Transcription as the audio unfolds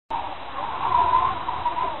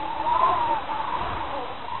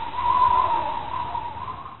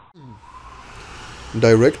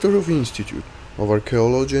Director of Institute of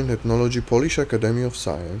Archaeology and Ethnology, Polish Academy of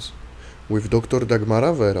Science, with Dr.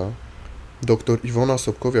 Dagmara Werra, Dr. Iwona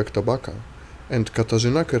Sobkowiak Tabaka, and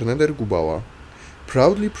Katarzyna Kerneder Gubała,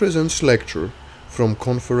 proudly presents lecture from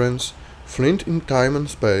conference Flint in Time and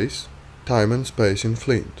Space in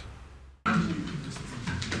Flint.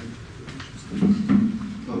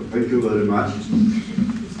 Thank you very much.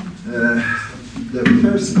 The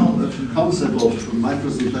first concept of my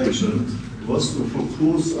presentation was to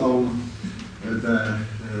focus on the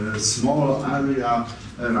small area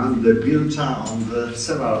around the Bircza, on the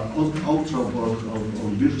several outcrops of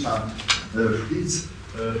Bircza Flint,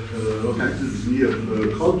 located near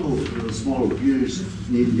Kotów, small village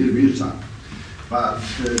near Bircza. But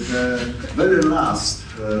the very last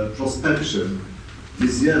prospection,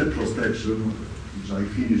 this year prospection, which I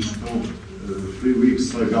finished 3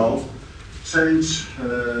 weeks ago, changed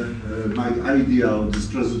my idea of this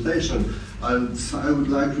presentation, and I would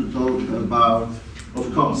like to talk about,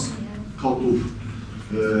 of course, Kotów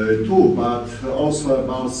too, but also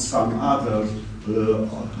about some other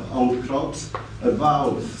outcrops,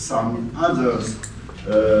 about some other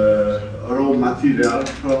raw material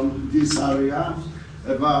from this area,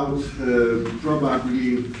 about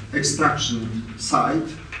probably extraction site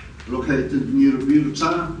located near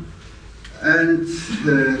Bircza, and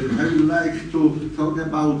I would like to talk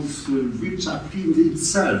about Bircza Flint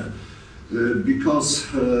itself, because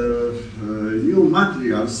new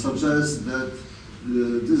materials suggest that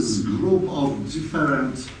this group of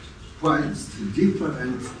quite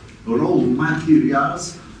different raw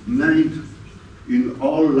materials made in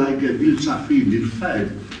all like a Bircza Flint. In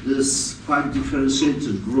fact, this quite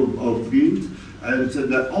differentiated group of flint, and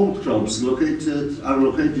the outcrops are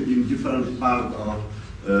located in different parts of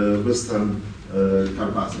Western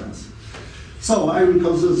Carpathians. So I will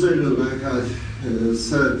concentrate, like I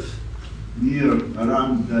said, near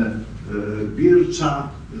around the Bircza.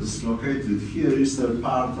 Is located here, eastern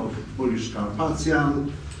part of Polish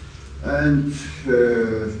Carpathian, and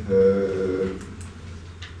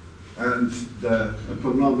the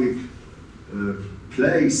economic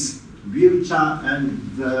place Bircza, and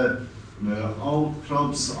the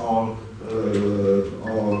outcrops or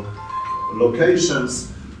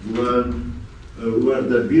locations where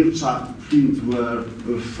the Bircza flint were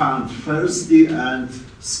found firstly, and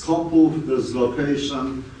Sobkowiak, this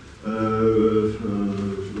location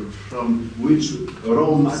from which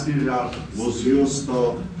raw material was used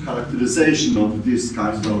for characterization of this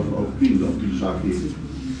kind of flint, of Bircza flint.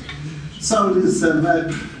 So this is a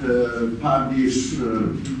map published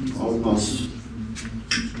almost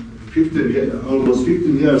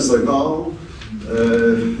 15 years ago.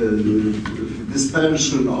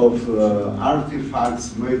 Dispersion of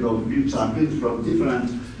artifacts made of Bircza flint from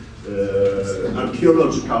different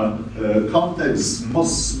archaeological contexts.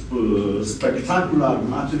 Most spectacular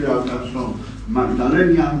material comes from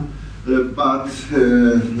Magdalenian, but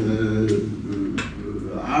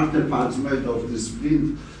artifacts made of this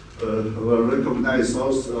flint were recognized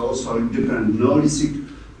also in different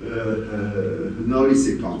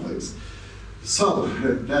Neolithic contexts. So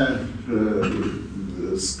the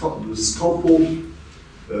Sobkowiak,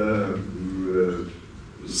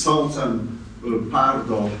 southern part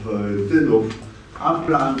of Tynów,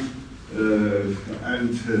 upland,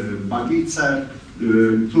 and Bagice,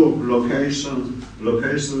 two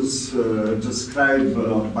locations described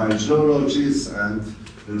by geologists, and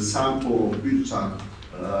sample of Bircza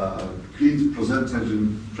flint presented in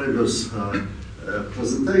previous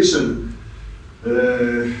presentation.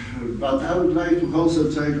 But I would like to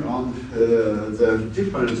concentrate on the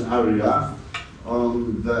different area,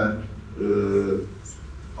 on the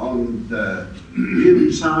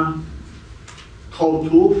Bircza,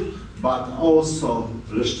 Kotów, but also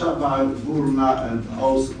Rzeszów, Werra, and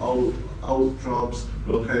also outcrops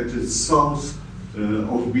located south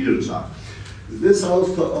of Bircza. These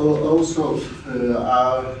also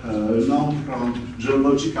are known from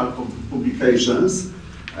geological publications,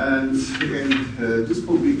 and in these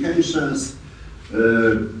publications,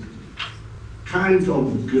 kind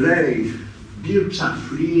of gray Bircza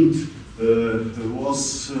flint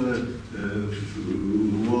was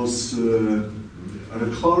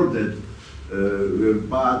recorded,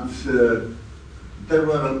 but they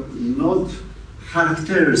were not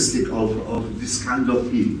characteristic of this kind of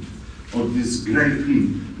flint, of this gray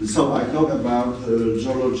flint. So I talk about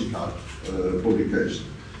geological publication.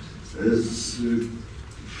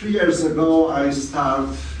 3 years ago, I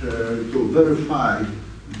started to verify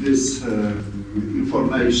this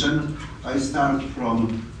information. I start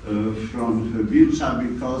from Bircza,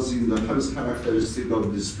 because in the first characteristic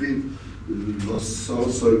of this flint was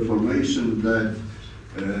also information that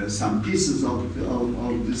some pieces of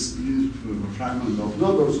this fragment of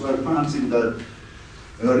nodules were found in the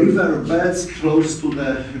river beds close to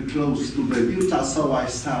the Bircza, so I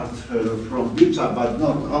start from Bircza, but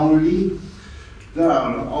not only. There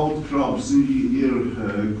are outcrops near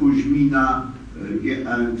Kuźmina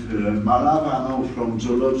and Malawa, now from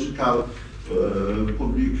geological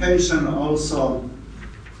publication, also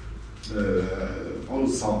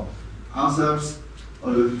others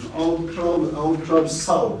outcrops.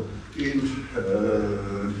 So in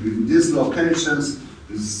these locations,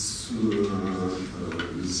 this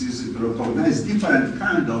recognize different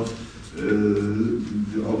kind of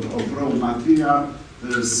raw material.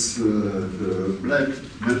 There's black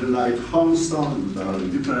metalite hornstone. There are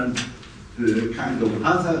different kind of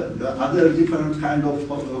other different kind of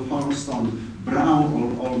hornstone, brown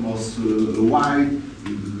or almost white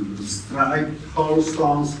striped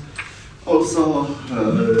hornstones. Also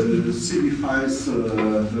siliceous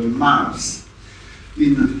marls.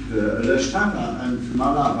 In Leszczana and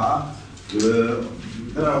Malawa,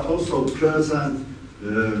 there are also present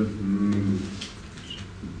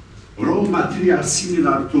raw material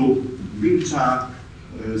similar to Bircza,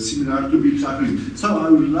 Flint. So I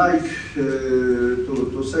would like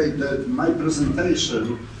to say that my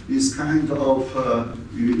presentation is kind of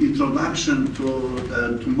introduction to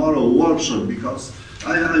the tomorrow workshop, because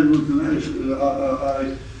I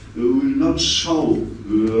will not show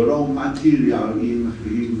raw material in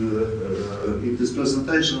this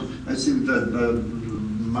presentation. I think that the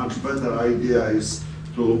much better idea is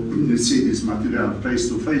to see this material face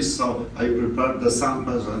to face. So I prepared the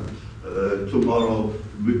samples, and tomorrow will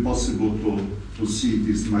be possible to see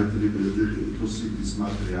this material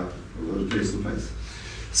face to face.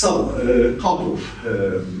 So Kotów.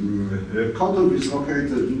 Kotów is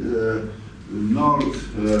located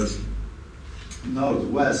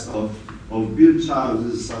northwest of Bircza.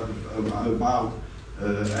 This is about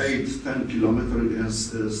 8-10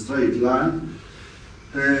 kilometers in a straight line.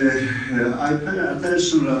 I pay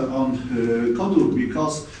attention on Kotów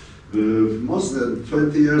because most than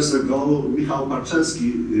 20 years ago, Michał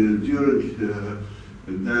Parczewski, during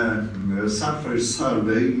the surface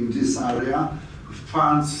survey in this area,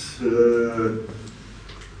 found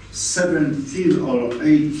 17 or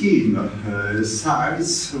 18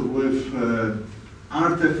 sites with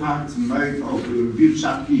artifacts made of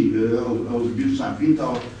Bircza Flint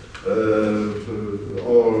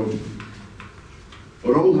or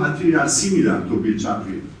raw material similar to Bircza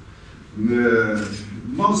Flint.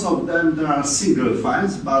 Most of them, there are single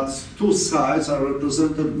finds, but 2 sites are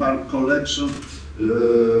represented by a collection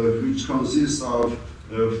which consists of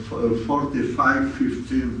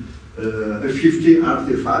 50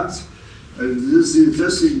 artifacts. This is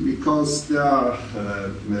interesting because there are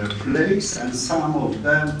flakes, and some of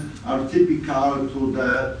them are typical to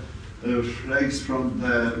the flakes from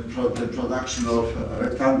the production of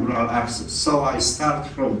rectangular axes. So I start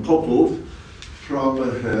from Kotów, from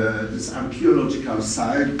this archaeological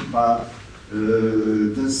site, but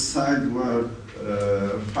this site were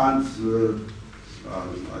found,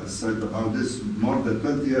 I said about this more than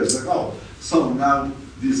 20 years ago. So now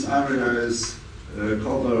this area is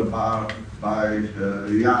covered by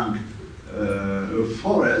young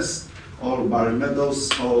forest or by meadows,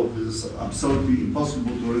 so it's absolutely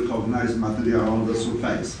impossible to recognize material on the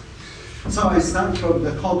surface. So I start from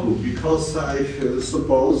the Kotów because I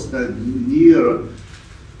suppose that near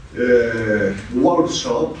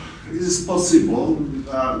workshop is possible.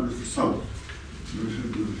 So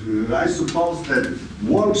I suppose that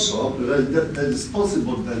that it's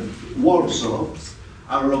possible that workshops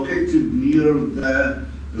are located near the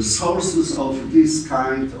sources of this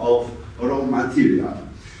kind of raw material.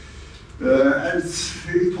 And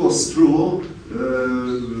it was true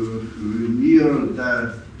near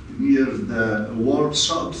the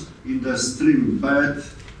workshops in the stream bed.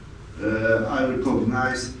 I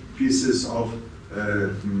recognize pieces of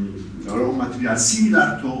raw material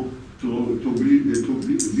similar to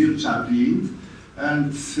Bircza Flint,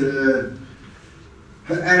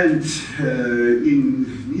 and in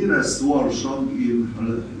nearest workshop in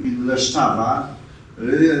Leszczawa,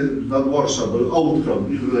 not workshop, but outcrop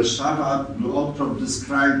in Leszczawa, the outcrop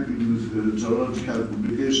described in geological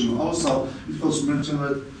publication also, it was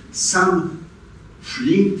mentioned some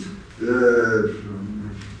flint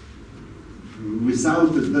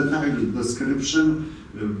without a detailed description,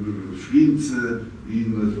 flint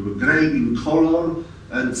in gray in color,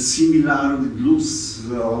 and similar, it looks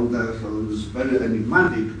on this very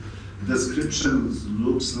enigmatic description,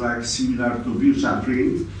 looks like similar to Bircza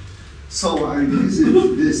Flint. So I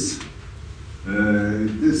visit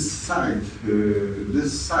this site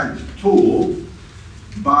too,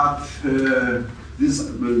 but this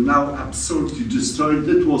now absolutely destroyed.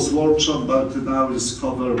 It was workshop, but now it's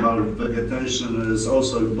covered by vegetation, and it's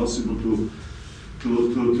also impossible to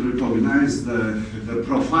recognize the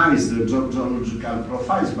profiles, the geological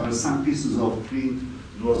profiles, but some pieces of flint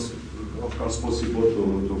was, of course, possible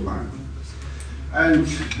to find. And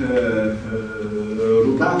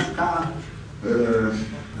Rudawka,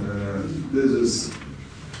 this is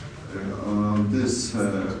this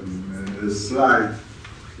slide.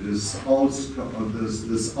 This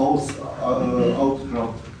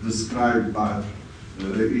outcrop described by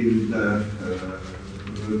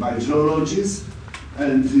by geologists,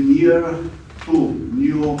 and near two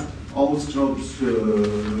new outcrops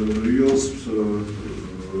used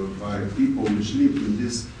by people which live in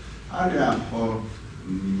this area for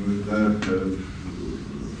the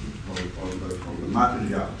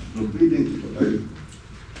material of building.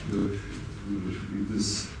 It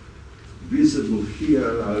is visible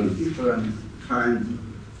here are different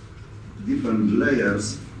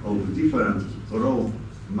layers of different raw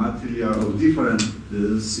material, of different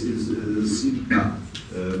silica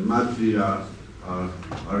material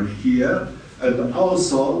are here, and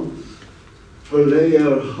also a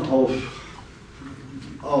layer of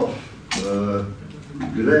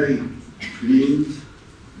gray flint,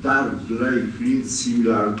 dark gray flint,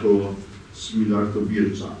 similar to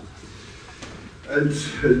Bircza. And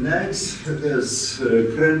next is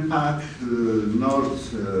Kernpak,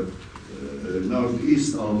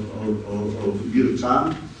 northeast of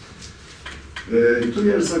Bircza. 2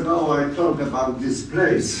 years ago I talked about this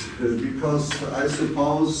place because I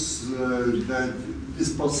suppose that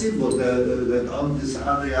it's possible that on this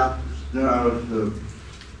area there are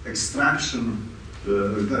extraction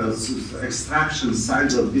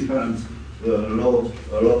sites of different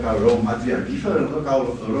local raw material. Different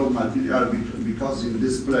local raw material because in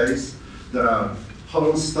this place there are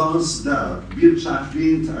hornstones, there are Bircza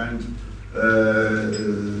flint and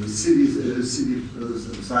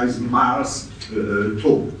size Mars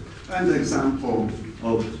too. An example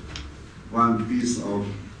of one piece of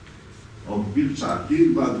Bircza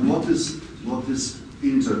flint, but what is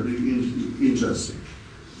interesting.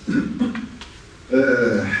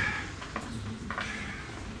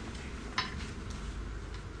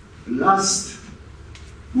 Last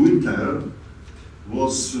winter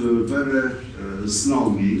was very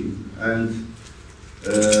snowy, and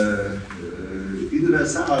in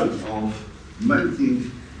result of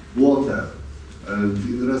melting water and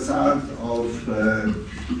in result of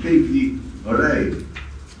heavy rain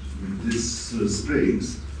these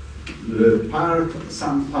springs,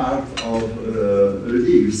 some part of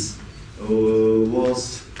leaves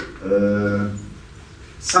was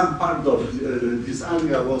some part of this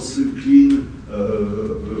area was clean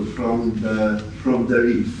from the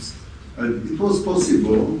leaves, and it was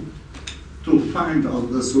possible to find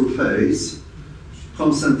on the surface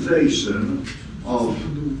concentration of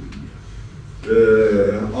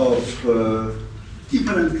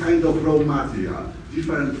different kind of raw material,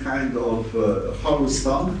 different kind of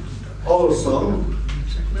hornstone, also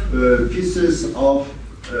pieces of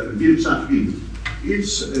Bircza flint.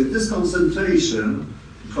 This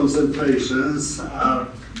concentrations are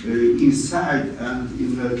inside and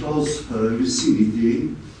in the close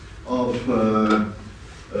vicinity of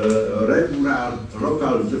regular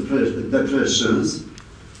local depressions,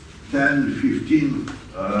 10–15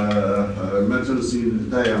 meters in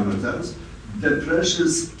diameter.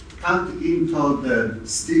 Depressions cut into the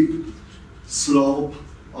steep slope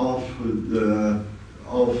of the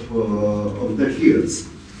hills.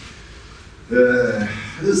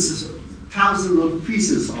 This thousands of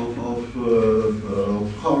pieces of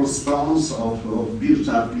hornstones, of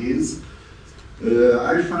Bircza flints.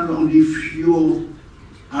 I found only few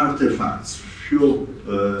artifacts, few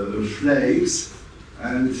flakes,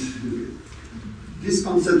 and these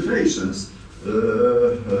concentrations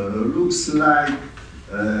looks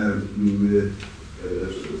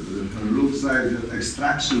like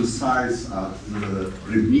extraction sites at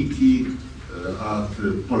Rybniki, at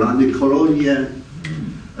Polany Kolonie,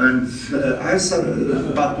 and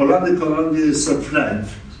but Polany Kolonie is a flat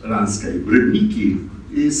landscape. Rybniki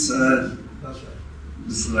is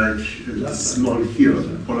like a small hill.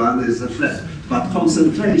 Polany is a flat, but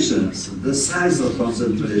concentrations, the size of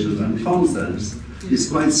concentrations and contents is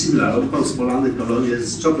quite similar. Of course, Polany Kolonie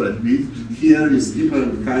is chocolate meat. Here is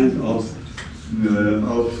different kind of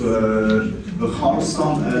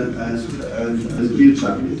hornstone and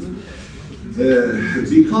Bircza meat.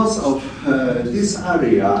 Because of this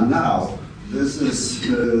area now, this is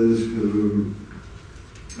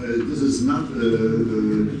this is not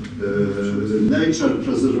nature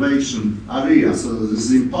preservation area, so it's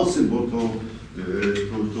impossible to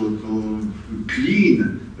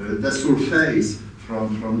clean the surface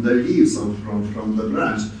from the leaves or from the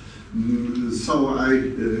branch. So I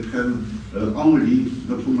can only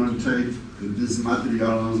documentate this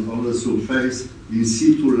material on the surface in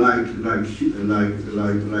situ, like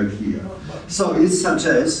here. So it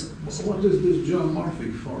suggests. What is this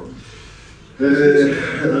geomorphic form?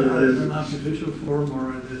 An artificial form,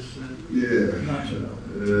 or it is natural?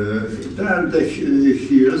 There are the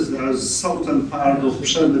hills. There is southern part of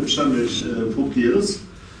Przemyśl Foothills,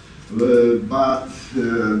 but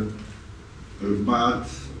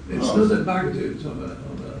it's not a backdate of a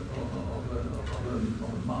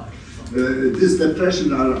mine. These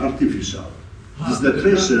depressions are artificial. These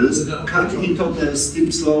depressions cut into the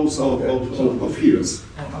steep slopes of hills.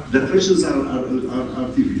 Depressions are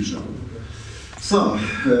artificial. So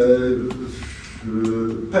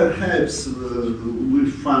perhaps we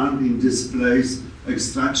found in this place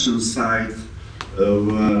extraction site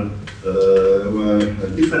where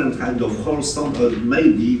different kind of hornstone, or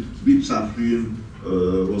maybe Bircza Flint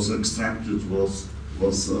was extracted, was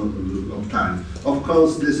obtained. Of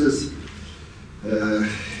course, this is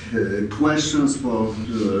questions for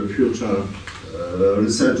future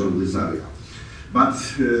research on this area. But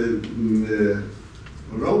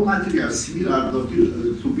raw material similar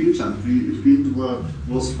to Bircza Flint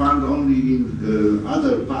was found only in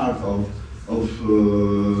other part of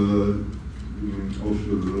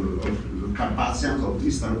Carpathians, of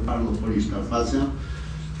eastern part of Polish Carpathians.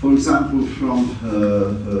 For example, from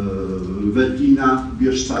Werra,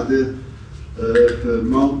 Bircza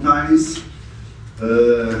mountains,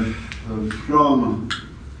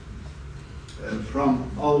 from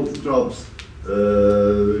outcrops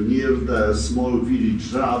near the small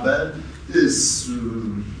village Rabe. This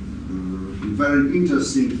very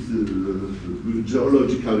interesting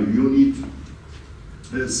geological unit,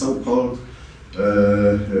 so-called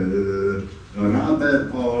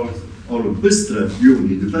Rabe or Bystrew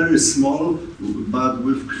unit, very small, but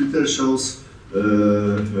with Cretaceous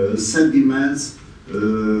sediments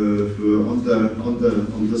on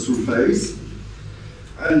the surface,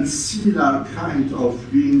 and similar kind of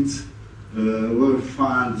flint were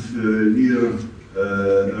found near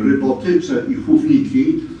Rybotycze i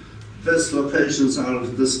Hówniki. These locations are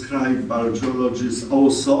described by geologists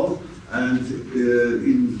also, and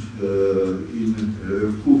in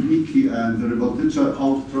Hówniki and Rybotycze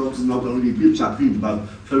outcrops not only Bircza Flint, but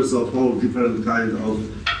first of all different kind of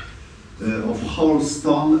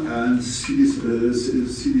hornstone and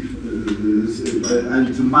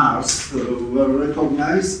Mars were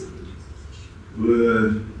recognized.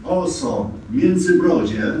 Also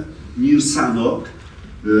Międzybrodzie near Sanok.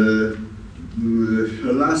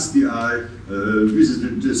 Last year I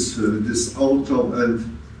visited this outcrop, and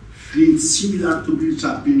flint similar to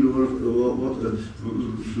Bircza Flint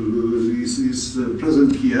is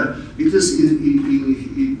present here. It is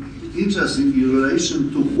interesting in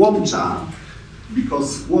relation to Łomża,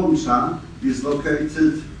 because Łomża is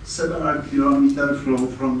located several kilometers from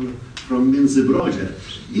Międzybrodzie.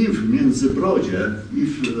 If Międzybrodzie,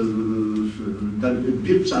 if the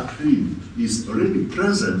Bircza Flint is really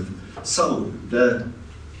present, so the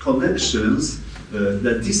connections,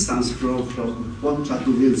 the distance from Łomża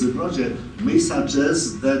to Międzybrodzie may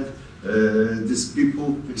suggest that these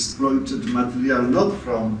people exploited material not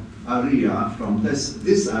from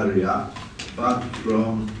this area, but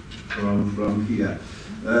from here.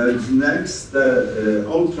 Next, the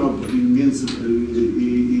outcrop in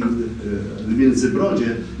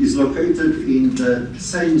Międzybrodzie is located in the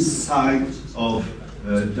same site of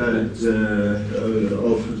the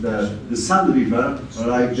Sun River,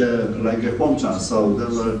 like a Łomża. So there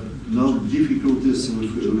were no difficulties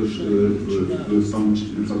with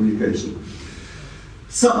communication.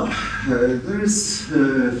 So there is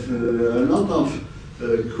a lot of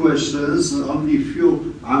questions, only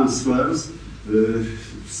few answers,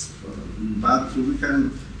 but we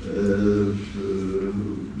can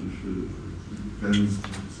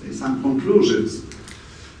say some conclusions.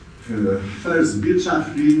 First, Bircza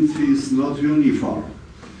Flint is not uniform.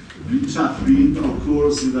 Bircza Flint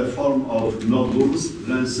occurs in the form of nodules,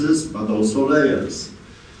 lenses, but also layers.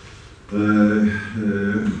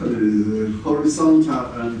 Horizontal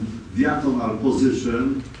and diagonal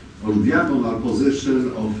position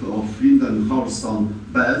of flint and hornstone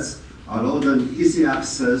beds allow them easy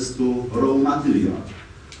access to raw material.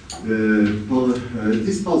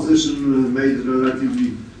 This position made it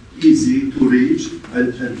relatively easy to reach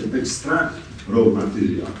and extract raw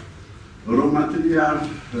material. Raw material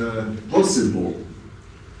possible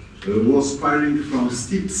was quarrying from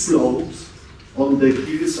steep slopes on the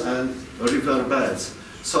hills and river beds.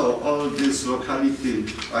 So all this locality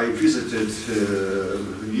I visited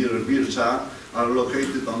near Bircza are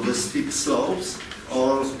located on the steep slopes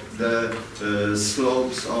or the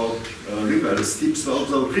slopes of steep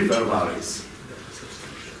slopes of river valleys.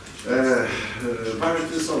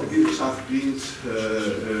 Varieties of Bircza Flint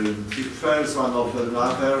differs one of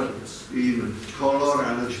another in color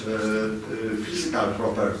and physical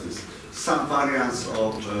properties. Some variants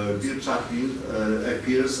of Bircza Flint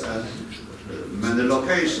appears at many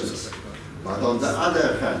locations, but on the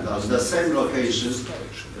other hand, on the same location,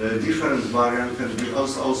 different variant can be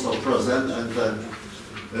also present, and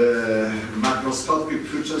the macroscopic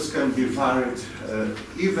features can be varied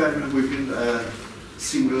even within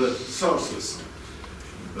single sources.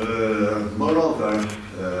 Moreover,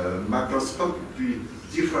 macroscopically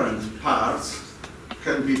different parts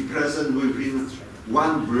can be present within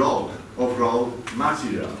one block of raw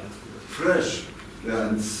material. Fresh,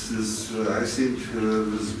 and this, I think,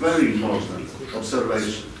 is very important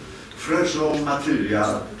observation. Fresh raw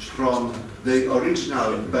material from the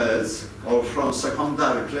original beds or from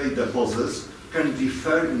secondary clay deposits can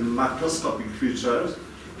differ in macroscopic features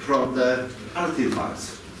from the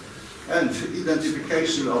artifacts. And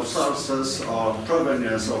identification of sources or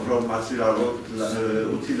provenience of raw material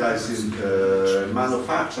utilizing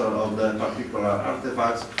manufacture of the particular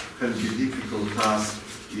artifacts can be difficult task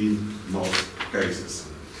in most cases.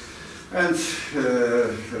 And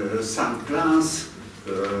some plans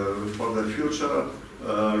for the future: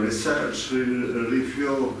 research,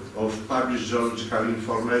 review of published geological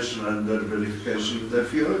information and their verification in the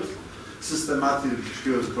field, systematic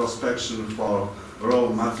field prospection for raw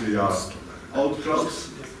material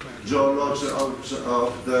outcrops, geology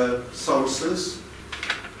of the sources,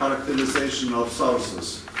 characterization of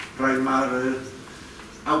sources, primary,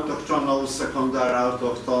 autochthonous, secondary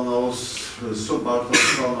autochthonous,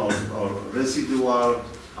 subautochthonous or residual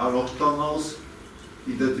autochthonous,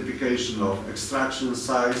 identification of extraction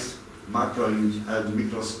size, macro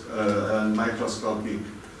and microscopic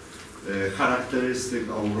characteristic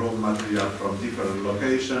of raw material from different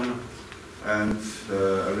locations, and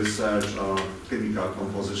research on chemical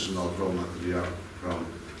composition of raw material from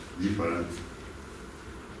different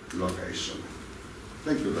locations.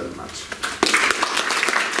 Thank you very much.